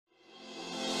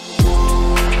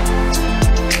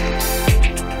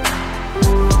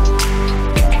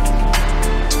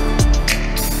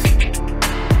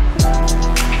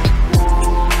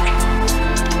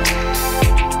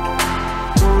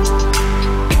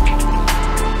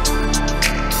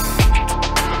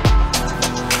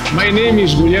My name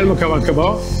is Guglielmo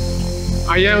Cavalcabò.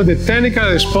 I am the technical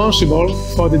responsible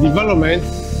for the development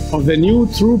of the new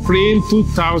TruePrint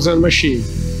 2000 machine,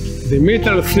 the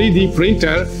metal 3D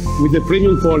printer with the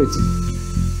premium quality.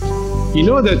 In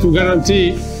order to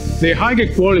guarantee the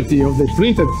higher quality of the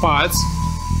printed parts,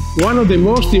 one of the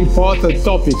most important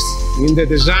topics in the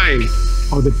design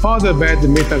of the powder bed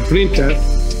metal printer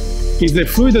is the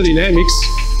fluidodynamics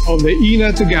of the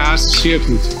inert gas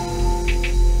circuit,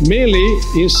 mainly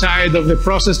inside of the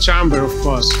process chamber, of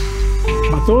course,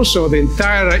 but also the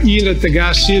entire inert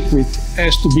gas circuit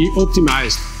has to be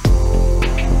optimized.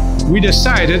 We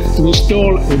decided to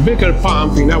install a Becker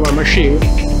pump in our machine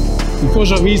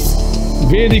because of its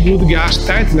very good gas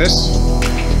tightness,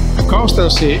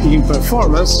 constancy in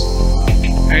performance,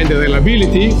 and the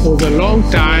reliability of the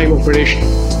long-time operation.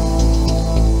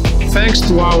 Thanks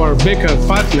to our Becker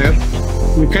partner,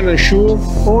 we can assure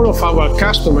all of our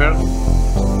customers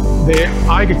the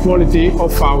high quality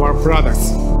of our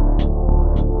products.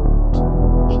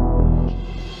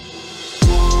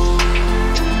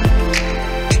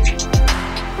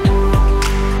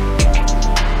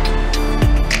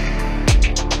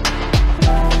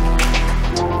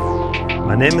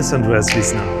 My name is Andreas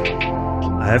Wiesner.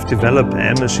 I have developed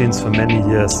AM machines for many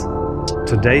years.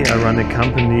 Today I run a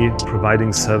company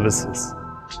providing services,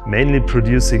 mainly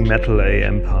producing metal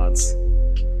AM parts.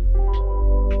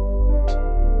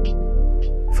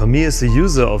 For me as a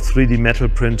user of 3D metal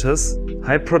printers,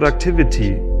 high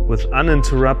productivity with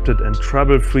uninterrupted and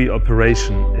trouble-free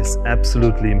operation is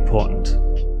absolutely important.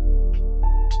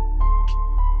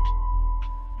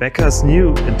 Becker's new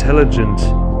intelligent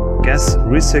gas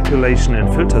recirculation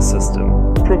and filter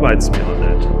system provides me all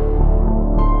that.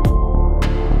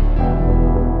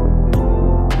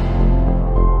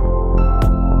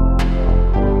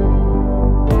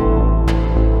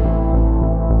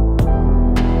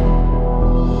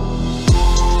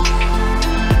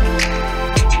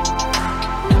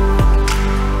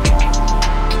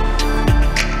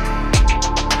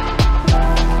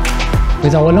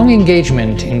 With our long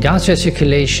engagement in gas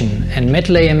recirculation and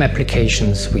metal AM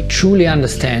applications, we truly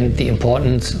understand the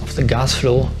importance of the gas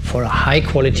flow for a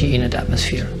high-quality inert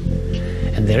atmosphere.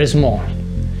 And there is more.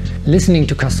 Listening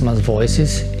to customers'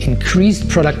 voices, increased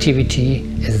productivity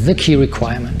is the key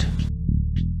requirement.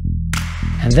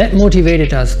 And that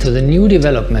motivated us to the new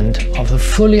development of a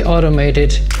fully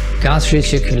automated gas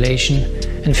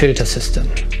recirculation and filter system,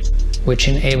 which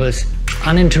enables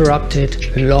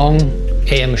uninterrupted, long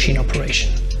AM machine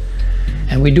operation.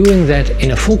 And we're doing that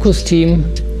in a focused team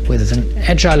with an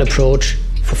agile approach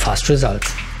for fast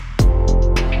results.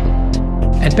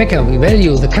 At Becker, we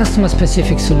value the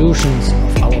customer-specific solutions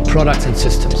of our products and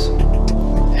systems.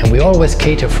 And we always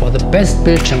cater for the best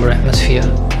build chamber atmosphere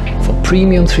for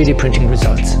premium 3D printing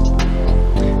results.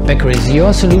 Becker is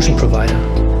your solution provider,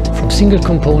 from single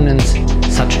components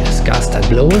such as gas-tight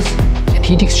blowers and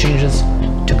heat exchangers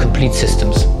to complete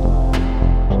systems.